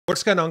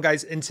What's going on,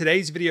 guys? In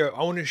today's video,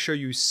 I want to show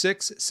you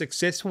 6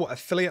 successful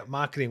affiliate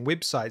marketing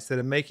websites that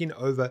are making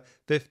over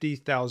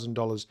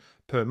 $50,000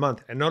 per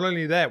month. And not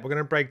only that, we're going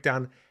to break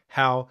down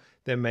how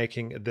they're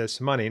making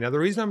this money. Now, the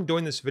reason I'm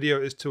doing this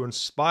video is to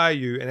inspire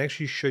you and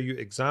actually show you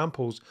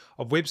examples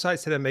of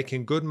websites that are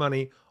making good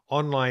money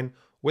online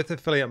with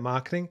affiliate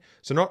marketing.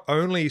 So not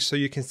only so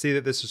you can see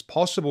that this is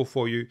possible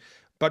for you,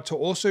 but to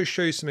also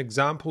show you some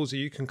examples that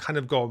you can kind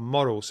of go and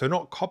model. So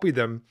not copy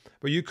them,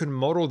 but you can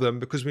model them,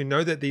 because we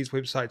know that these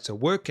websites are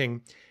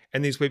working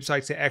and these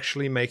websites are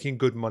actually making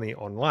good money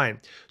online.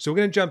 So we're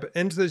going to jump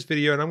into this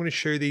video and I'm going to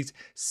show you these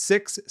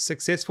 6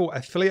 successful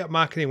affiliate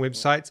marketing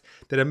websites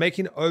that are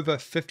making over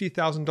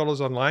 $50,000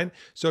 online.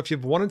 So if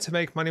you've wanted to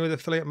make money with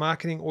affiliate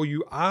marketing, or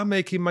you are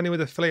making money with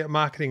affiliate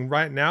marketing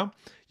right now,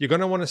 you're going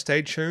to want to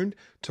stay tuned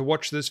to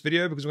watch this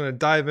video, because we're going to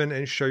dive in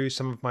and show you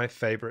some of my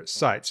favorite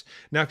sites.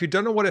 Now, if you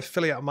don't know what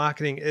affiliate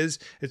marketing is,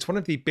 it's one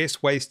of the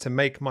best ways to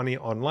make money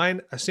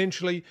online.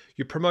 Essentially,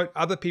 you promote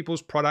other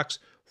people's products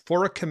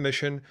for a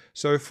commission.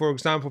 So for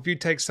example, if you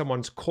take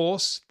someone's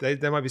course, they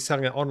might be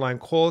selling an online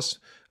course,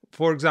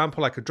 for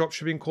example, like a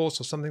dropshipping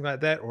course or something like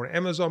that, or an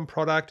Amazon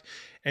product,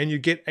 and you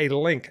get a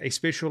link, a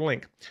special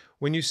link.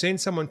 When you send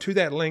someone to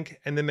that link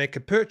and they make a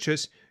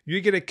purchase,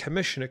 you get a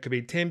commission. It could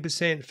be 10%,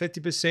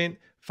 50%,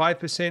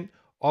 5%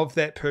 of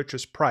that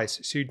purchase price.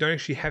 So you don't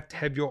actually have to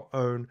have your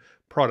own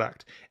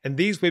product. And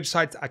these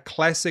websites are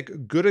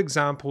classic good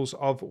examples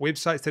of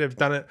websites that have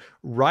done it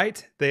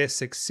right. They're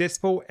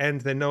successful and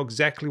they know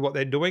exactly what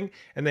they're doing,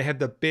 and they have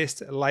the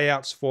best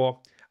layouts for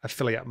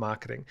affiliate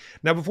marketing.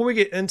 Now, before we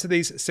get into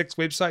these 6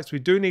 websites, we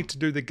do need to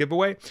do the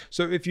giveaway.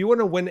 So if you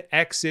want to win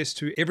access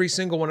to every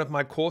single one of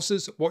my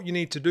courses, what you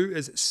need to do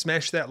is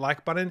smash that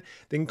like button,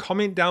 then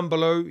comment down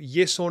below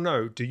yes or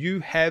no. Do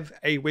you have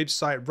a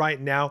website right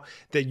now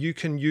that you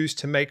can use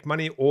to make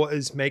money, or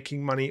is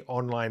making money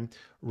online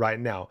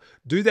right now?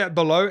 Do that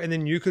below, and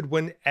then you could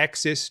win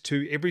access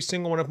to every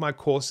single one of my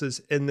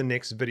courses in the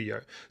next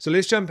video. So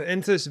let's jump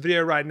into this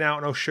video right now,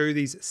 and I'll show you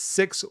these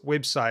 6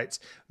 websites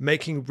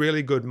making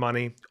really good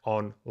money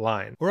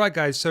online. All right,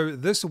 guys, so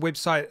this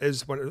website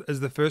is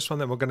the first one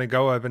that we're going to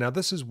go over. Now,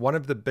 this is one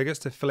of the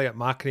biggest affiliate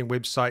marketing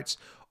websites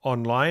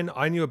online.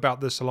 I knew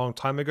about this a long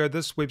time ago.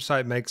 This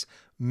website makes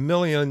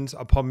millions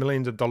upon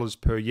millions of dollars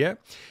per year,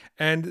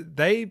 and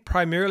they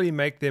primarily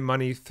make their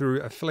money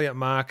through affiliate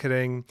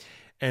marketing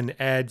and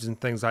ads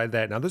and things like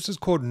that. Now, this is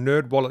called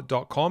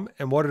nerdwallet.com,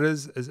 and what it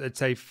is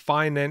it's a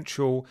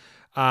financial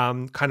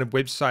kind of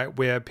website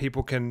where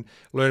people can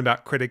learn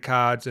about credit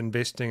cards,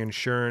 investing,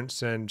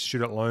 insurance, and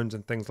student loans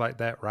and things like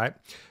that, right?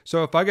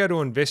 So if I go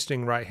to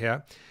investing right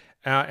here,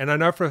 and I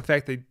know for a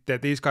fact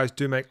that these guys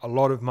do make a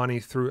lot of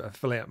money through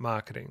affiliate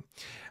marketing.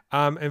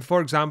 And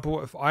for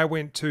example, if I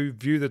went to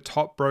view the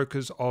top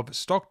brokers of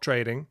stock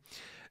trading,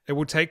 it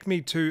will take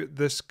me to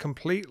this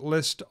complete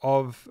list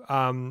of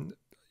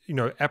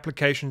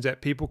applications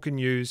that people can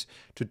use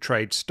to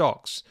trade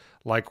stocks,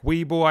 like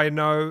Webull, I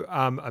know,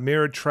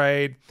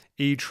 Ameritrade,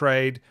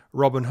 E-Trade,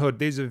 Robinhood.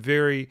 These are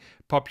very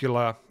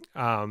popular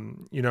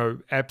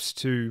apps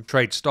to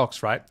trade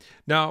stocks, right?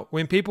 Now,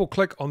 when people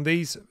click on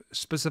these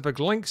specific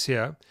links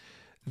here,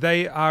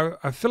 they are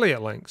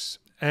affiliate links.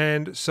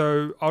 And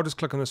so I'll just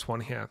click on this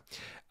one here.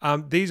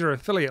 These are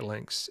affiliate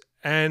links.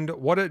 And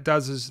what it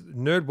does is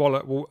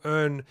NerdWallet will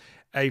earn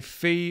a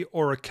fee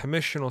or a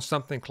commission or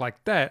something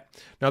like that.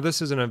 Now, this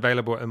isn't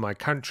available in my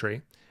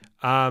country.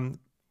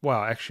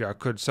 Well, actually I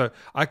could. So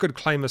I could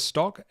claim a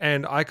stock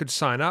and I could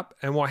sign up.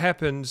 And what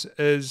happens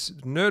is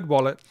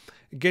NerdWallet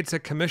gets a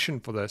commission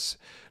for this.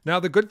 Now,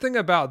 the good thing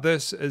about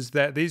this is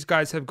that these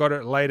guys have got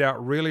it laid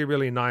out really,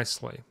 really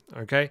nicely,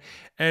 okay?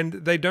 And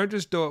they don't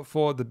just do it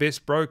for the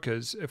best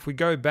brokers. If we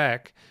go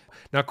back,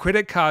 now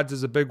credit cards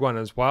is a big one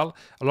as well.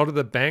 A lot of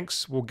the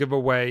banks will give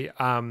away,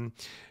 for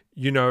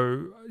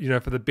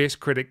the best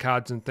credit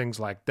cards and things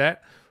like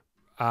that.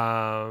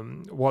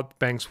 What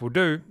banks will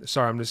do,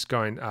 sorry, I'm just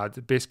going,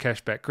 the best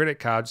cashback credit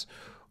cards.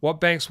 What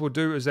banks will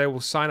do is they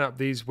will sign up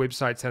these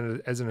websites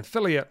as an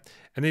affiliate,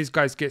 and these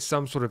guys get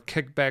some sort of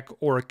kickback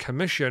or a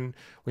commission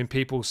when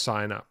people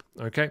sign up,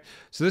 okay?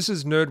 So this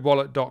is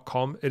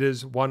nerdwallet.com. It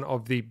is one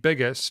of the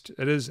biggest,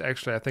 it is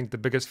actually, I think, the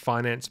biggest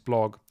finance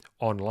blog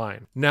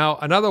online. Now,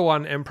 another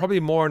one, and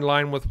probably more in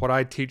line with what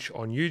I teach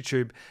on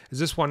YouTube, is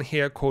this one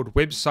here called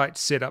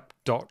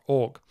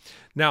websitesetup.org.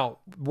 Now,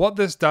 what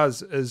this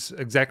does is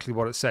exactly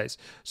what it says.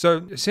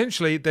 So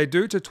essentially, they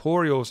do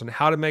tutorials on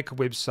how to make a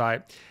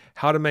website,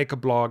 how to make a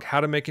blog,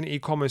 how to make an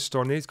e-commerce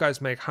store, and these guys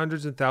make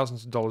hundreds of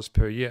thousands of dollars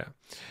per year.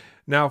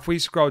 Now, if we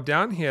scroll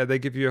down here, they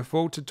give you a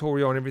full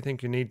tutorial on everything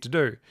you need to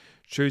do.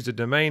 Choose a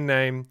domain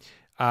name.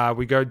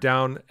 We go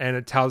down and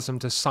it tells them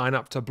to sign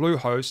up to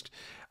Bluehost.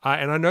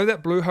 And I know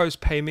that Bluehost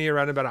pay me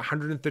around about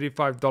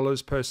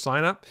 $135 per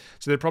sign up.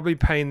 So they're probably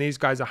paying these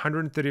guys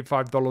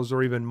 $135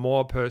 or even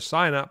more per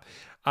sign up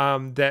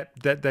that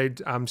they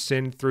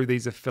send through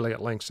these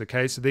affiliate links.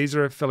 Okay, so these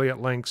are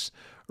affiliate links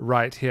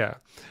right here.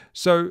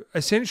 So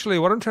essentially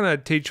what I'm trying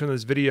to teach in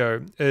this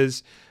video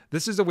is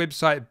this is a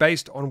website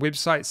based on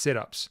website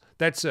setups.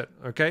 That's it.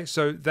 Okay,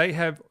 so they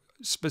have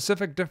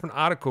specific different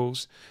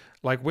articles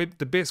like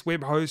the best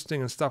web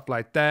hosting and stuff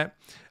like that,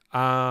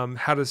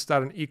 how to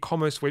start an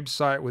e-commerce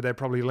website where they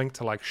probably link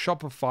to like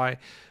Shopify.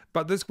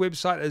 But this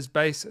website is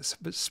based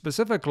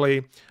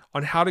specifically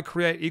on how to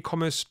create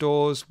e-commerce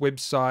stores,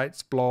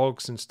 websites,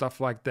 blogs, and stuff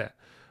like that.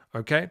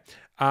 Okay.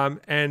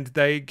 And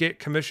they get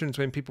commissions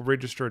when people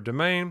register a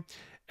domain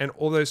and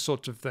all those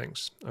sorts of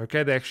things.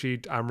 Okay. They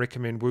actually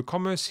recommend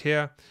WooCommerce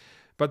here.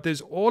 But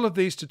there's all of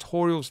these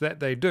tutorials that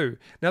they do.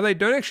 Now, they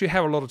don't actually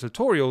have a lot of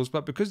tutorials,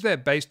 but because they're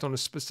based on a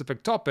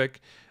specific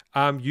topic,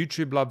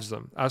 YouTube loves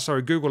them.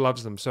 Google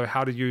loves them. So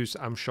how to use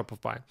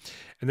Shopify.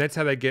 And that's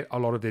how they get a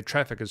lot of their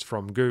traffic is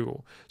from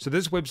Google. So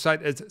this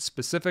website is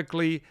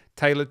specifically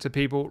tailored to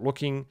people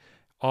looking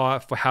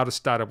for how to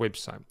start a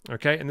website.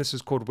 Okay. And this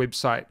is called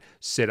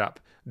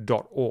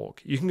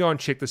websitesetup.org. You can go and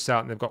check this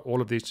out, and they've got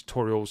all of these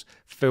tutorials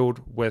filled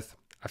with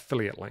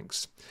affiliate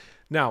links.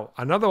 Now,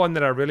 another one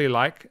that I really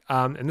like,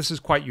 and this is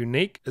quite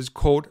unique, is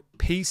called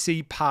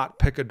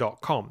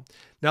PCPartPicker.com.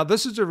 Now,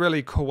 this is a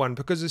really cool one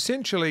because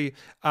essentially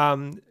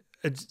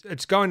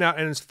it's going out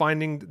and it's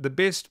finding the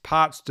best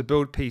parts to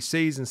build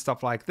PCs and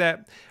stuff like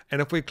that.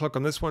 And if we click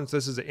on this one, so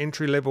this is an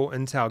entry-level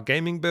Intel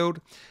gaming build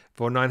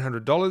for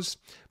 $900.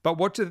 But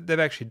what they've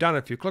actually done,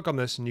 if you click on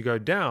this and you go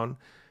down,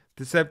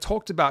 they've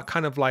talked about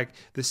kind of like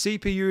the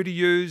CPU to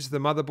use, the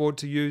motherboard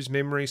to use,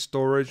 memory,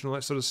 storage, and all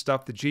that sort of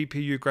stuff, the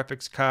GPU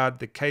graphics card,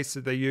 the case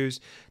that they use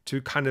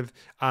to kind of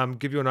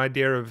give you an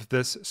idea of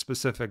this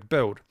specific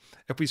build.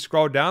 If we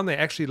scroll down, they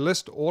actually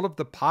list all of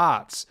the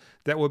parts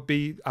that would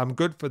be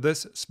good for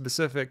this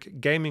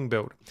specific gaming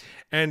build.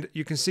 And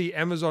you can see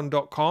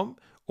Amazon.com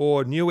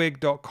or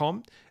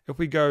Newegg.com. If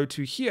we go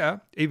to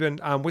here, even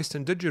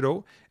Western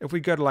Digital, if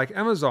we go to like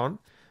Amazon,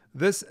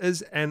 this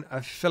is an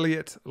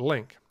affiliate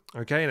link.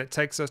 Okay, and it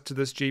takes us to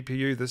this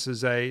GPU. This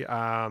is I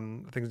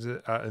think it's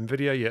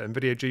NVIDIA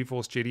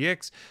GeForce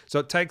GTX. So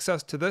it takes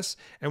us to this,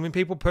 and when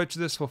people purchase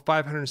this for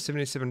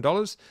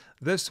 $577,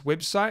 this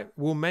website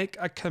will make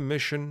a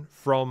commission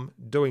from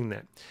doing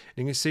that. And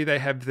you can see they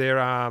have their,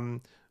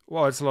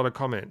 well, it's a lot of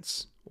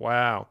comments.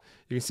 Wow.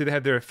 You can see they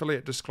have their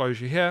affiliate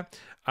disclosure here,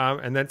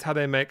 and that's how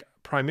they make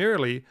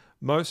primarily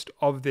most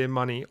of their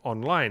money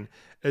online,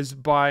 is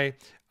by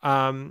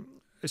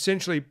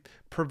essentially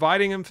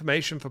providing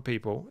information for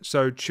people.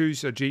 So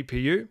choose a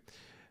GPU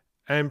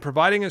and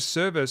providing a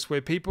service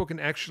where people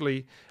can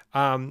actually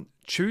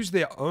choose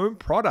their own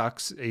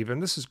products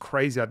even. This is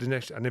crazy. I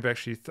never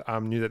actually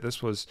knew that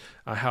this was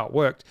how it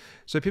worked.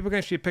 So people can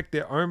actually pick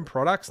their own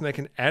products and they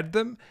can add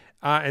them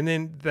and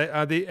then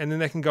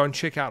they can go and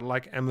check out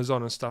like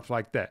Amazon and stuff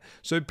like that.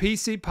 So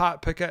PC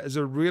Part Picker is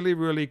a really,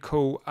 really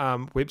cool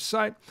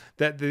website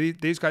that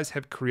these guys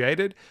have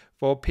created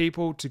for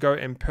people to go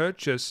and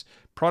purchase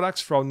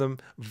products from them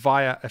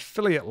via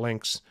affiliate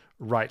links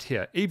right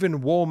here.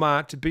 Even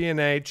Walmart,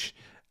 B&H,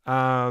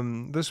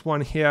 this one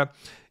here,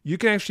 you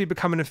can actually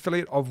become an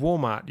affiliate of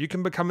Walmart. You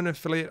can become an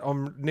affiliate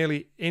on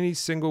nearly any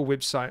single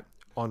website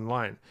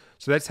online.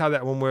 So that's how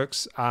that one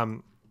works.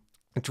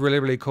 It's really,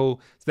 really cool.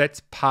 So that's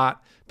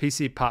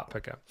PC Part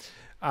Picker.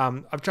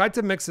 I've tried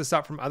to mix this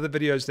up from other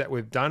videos that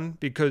we've done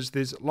because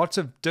there's lots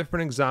of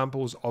different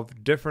examples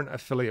of different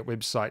affiliate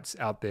websites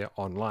out there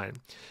online.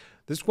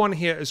 This one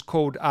here is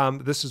called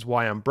This Is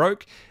Why I'm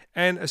Broke.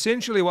 And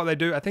essentially what they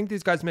do, I think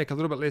these guys make a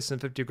little bit less than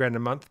 50 grand a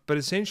month, but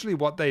essentially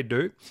what they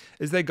do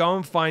is they go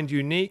and find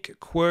unique,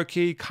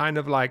 quirky, kind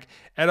of like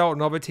adult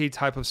novelty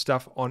type of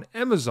stuff on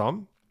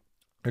Amazon,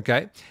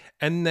 okay?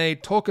 And they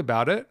talk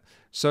about it.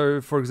 So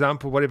for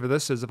example, whatever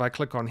this is, if I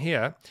click on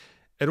here,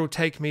 it'll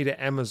take me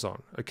to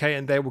Amazon, okay?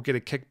 And they will get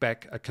a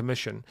kickback, a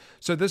commission.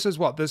 So this is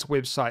what this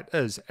website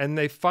is. And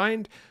they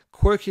find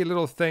quirky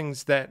little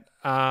things that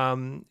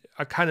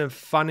are kind of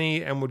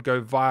funny and would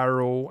go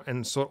viral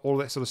and all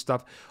that sort of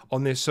stuff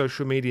on their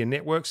social media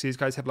networks. These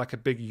guys have like a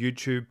big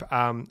YouTube,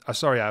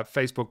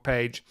 Facebook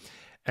page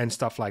and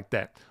stuff like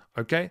that,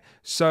 okay?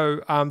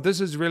 So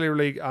this is really,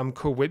 really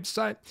cool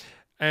website.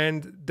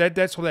 And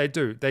that's what they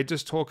do. They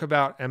just talk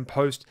about and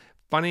post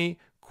funny,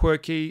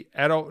 quirky,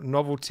 adult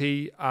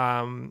novelty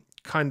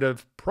kind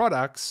of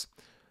products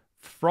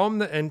from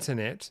the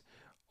internet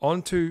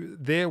onto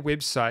their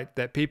website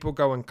that people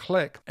go and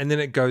click, and then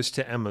it goes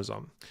to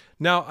Amazon.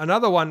 Now,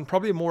 another one,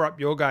 probably more up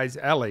your guys'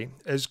 alley,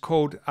 is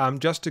called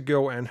Just a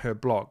Girl and Her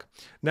Blog.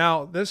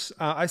 Now, this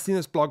I've seen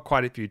this blog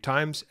quite a few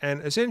times,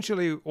 and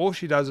essentially all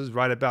she does is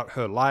write about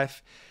her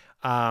life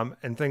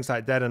and things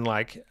like that, and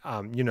like,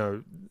 you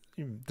know,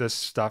 this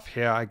stuff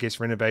here, I guess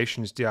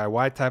renovations,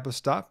 DIY type of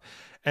stuff.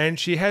 And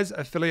she has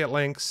affiliate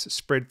links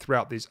spread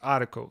throughout these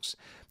articles.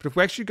 But if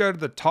we actually go to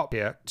the top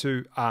here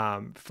to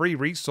free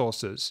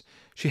resources,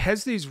 she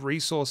has these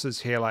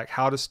resources here like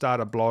how to start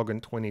a blog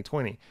in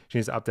 2020. She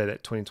needs to update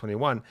that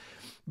 2021.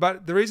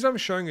 But the reason I'm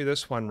showing you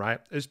this one, right,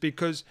 is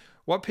because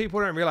what people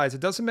don't realize, it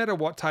doesn't matter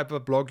what type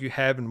of blog you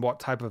have and what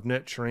type of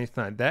niche or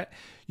anything like that.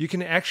 You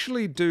can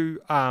actually do,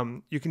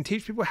 you can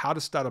teach people how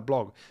to start a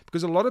blog,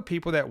 because a lot of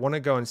people that want to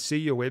go and see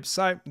your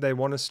website, they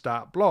want to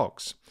start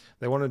blogs.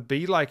 They want to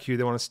be like you.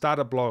 They want to start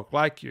a blog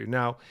like you.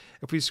 Now,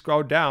 if we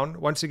scroll down,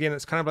 once again,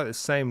 it's kind of like the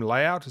same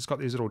layout. It's got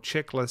these little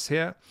checklists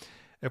here.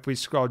 If we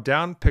scroll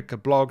down, pick a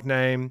blog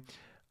name,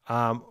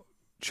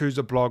 choose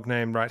a blog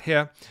name right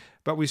here.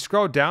 But we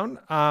scroll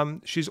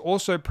down, she's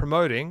also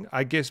promoting,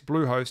 I guess,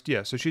 Bluehost.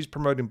 Yeah, so she's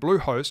promoting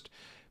Bluehost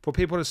for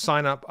people to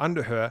sign up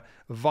under her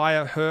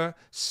via her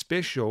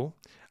special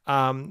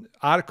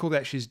article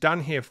that she's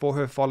done here for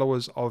her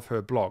followers of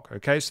her blog.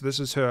 Okay, so this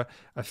is her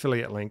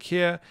affiliate link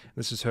here.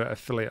 This is her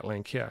affiliate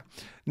link here.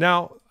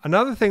 Now,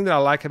 another thing that I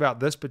like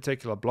about this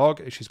particular blog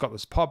is she's got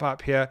this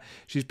pop-up here.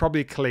 She's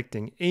probably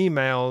collecting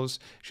emails.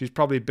 She's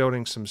probably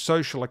building some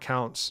social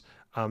accounts.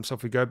 So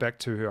if we go back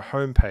to her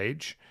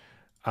homepage,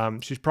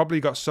 she's probably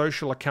got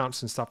social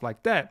accounts and stuff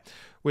like that,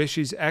 where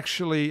she's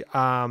actually,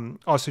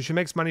 so she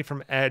makes money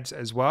from ads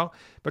as well,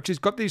 but she's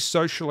got these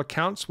social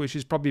accounts where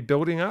she's probably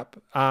building up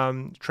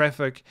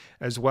traffic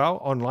as well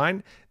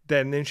online,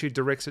 and then she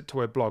directs it to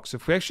her blog. So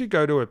if we actually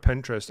go to her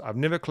Pinterest, I've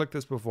never clicked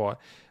this before,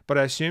 but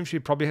I assume she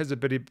probably has a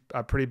pretty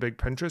big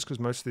Pinterest, because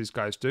most of these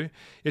guys do.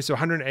 Yeah, so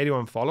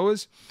 181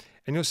 followers,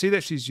 and you'll see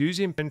that she's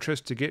using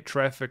Pinterest to get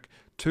traffic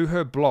to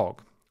her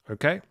blog,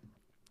 okay?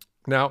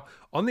 Now,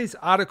 on these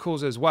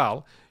articles as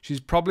well, she's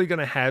probably going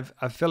to have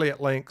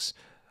affiliate links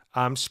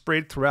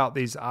spread throughout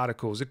these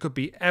articles. It could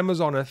be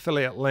Amazon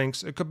affiliate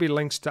links. It could be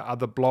links to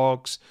other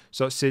blogs.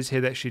 So it says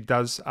here that she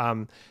does.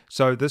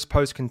 So this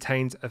post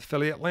contains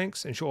affiliate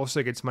links, and she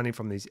also gets money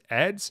from these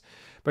ads.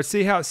 But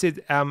see how it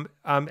said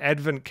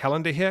Advent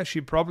calendar here?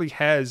 She probably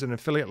has an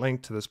affiliate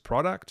link to this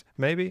product,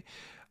 maybe.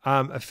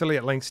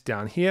 Affiliate links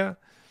down here.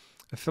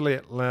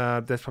 Affiliate,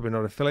 that's probably not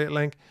an affiliate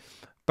link.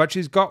 But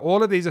she's got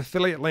all of these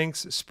affiliate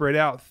links spread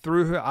out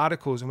through her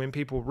articles. And when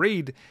people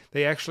read,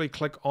 they actually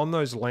click on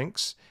those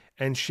links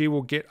and she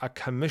will get a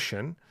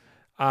commission.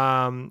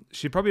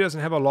 She probably doesn't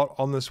have a lot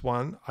on this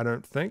one, I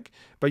don't think.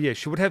 But yeah,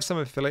 she would have some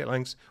affiliate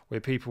links where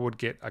people would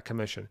get a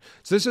commission.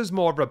 So this is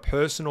more of a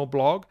personal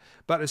blog.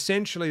 But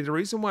essentially, the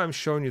reason why I'm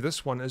showing you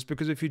this one is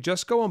because if you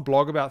just go and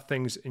blog about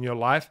things in your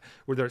life,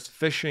 whether it's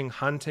fishing,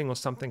 hunting, or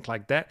something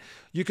like that,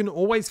 you can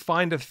always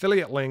find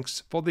affiliate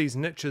links for these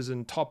niches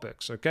and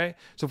topics, okay?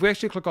 So if we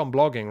actually click on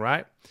blogging,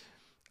 right?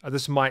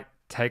 This might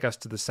take us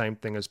to the same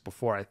thing as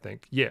before, I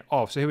think. Yeah.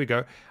 Oh, so here we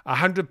go.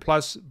 100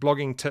 plus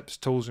blogging tips,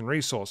 tools, and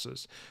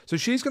resources. So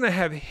she's going to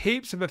have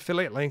heaps of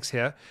affiliate links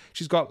here.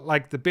 She's got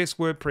like the best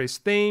WordPress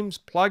themes,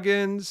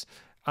 plugins,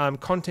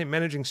 content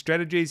managing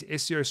strategies,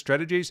 SEO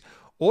strategies.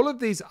 All of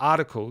these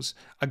articles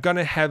are going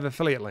to have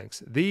affiliate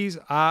links. These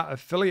are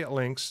affiliate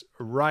links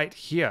right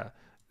here.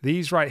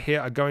 These right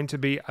here are going to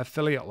be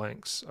affiliate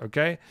links,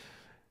 okay?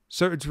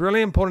 So it's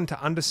really important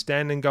to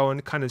understand and go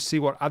and kind of see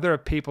what other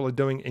people are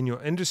doing in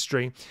your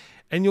industry.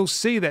 And you'll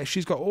see that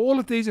she's got all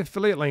of these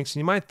affiliate links. And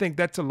you might think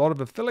that's a lot of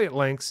affiliate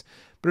links.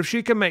 But if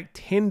she can make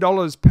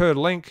 $10 per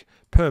link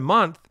per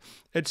month,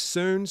 it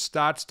soon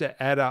starts to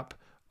add up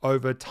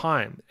over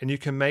time. And you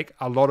can make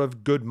a lot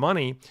of good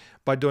money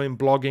by doing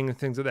blogging and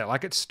things like that.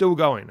 Like, it's still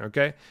going,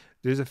 okay?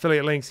 There's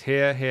affiliate links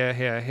here, here,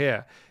 here,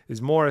 here.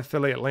 There's more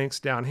affiliate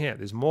links down here.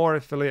 There's more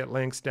affiliate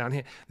links down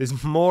here.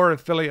 There's more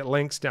affiliate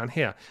links down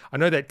here. I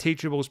know that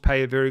Teachables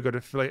pay a very good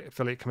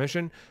affiliate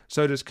commission.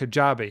 So does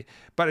Kajabi.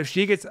 But if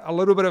she gets a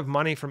little bit of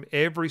money from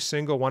every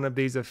single one of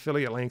these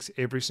affiliate links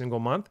every single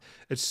month,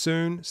 it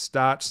soon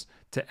starts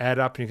to add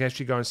up. And you can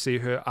actually go and see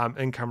her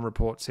income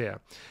reports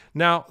here.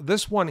 Now,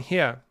 this one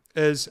here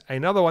is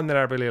another one that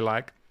I really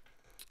like.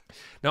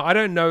 Now, I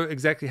don't know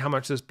exactly how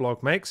much this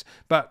blog makes,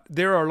 but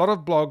there are a lot of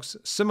blogs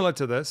similar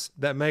to this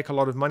that make a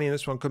lot of money, and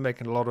this one could make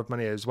a lot of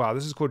money as well.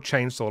 This is called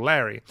Chainsaw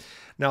Larry.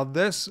 Now,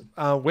 this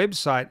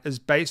website is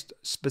based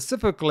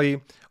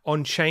specifically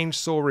on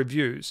chainsaw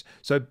reviews,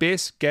 so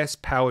best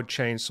gas-powered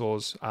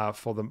chainsaws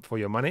for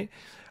your money.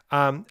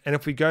 And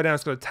if we go down,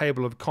 it's got a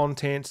table of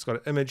contents, it's got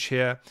an image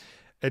here,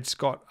 it's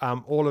got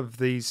all of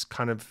these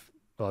kind of,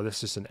 well,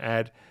 this is an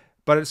ad,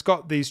 but it's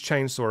got these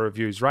chainsaw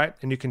reviews, right?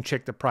 And you can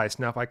check the price.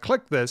 Now, if I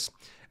click this,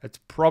 it's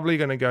probably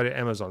going to go to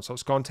Amazon. So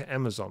it's gone to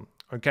Amazon,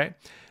 okay?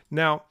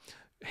 Now,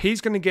 he's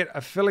going to get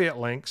affiliate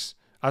links,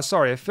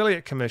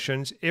 affiliate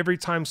commissions every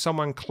time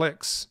someone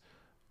clicks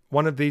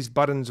one of these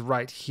buttons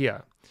right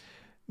here.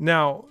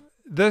 Now,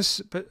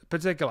 this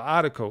particular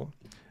article,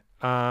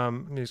 let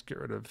me just get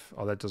rid of,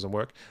 oh, that doesn't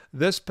work.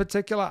 This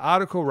particular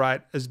article,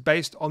 right, is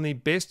based on the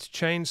best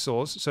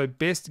chainsaws, so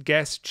best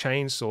gas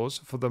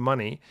chainsaws for the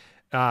money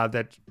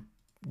that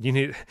you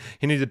need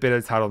a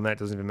better title than that.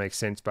 Doesn't even make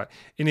sense. But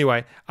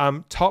anyway,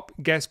 top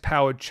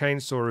gas-powered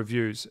chainsaw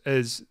reviews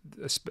is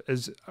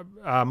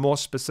more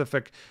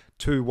specific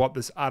to what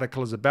this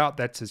article is about.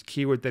 That's his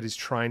keyword that he's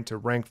trying to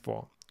rank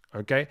for.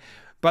 Okay,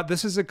 but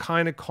this is the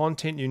kind of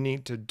content you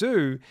need to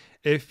do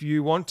if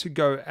you want to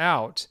go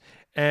out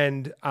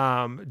and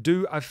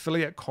do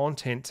affiliate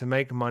content to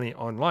make money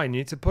online. You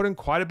need to put in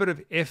quite a bit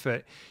of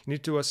effort. You need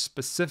to do a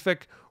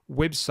specific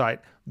website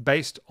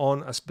based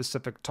on a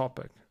specific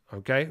topic,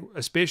 okay?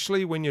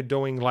 Especially when you're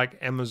doing like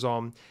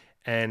Amazon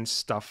and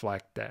stuff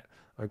like that,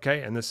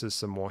 okay? And this is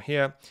some more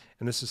here,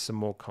 and this is some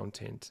more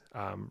content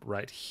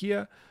right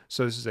here.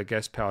 So this is a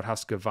gas-powered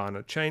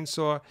Husqvarna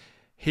chainsaw.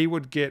 He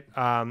would get,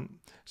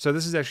 so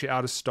this is actually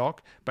out of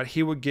stock, but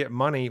he would get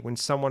money when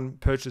someone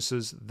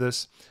purchases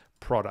this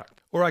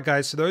product. All right,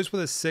 guys, so those were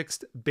the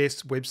 6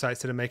 best websites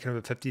that are making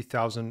over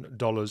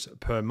 $50,000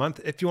 per month.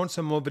 If you want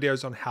some more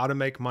videos on how to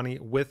make money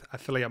with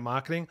affiliate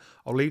marketing,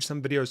 I'll leave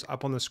some videos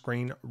up on the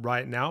screen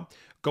right now.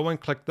 Go and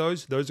click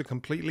those. Those are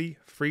completely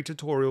free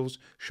tutorials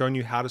showing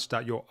you how to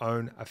start your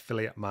own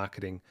affiliate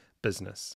marketing business.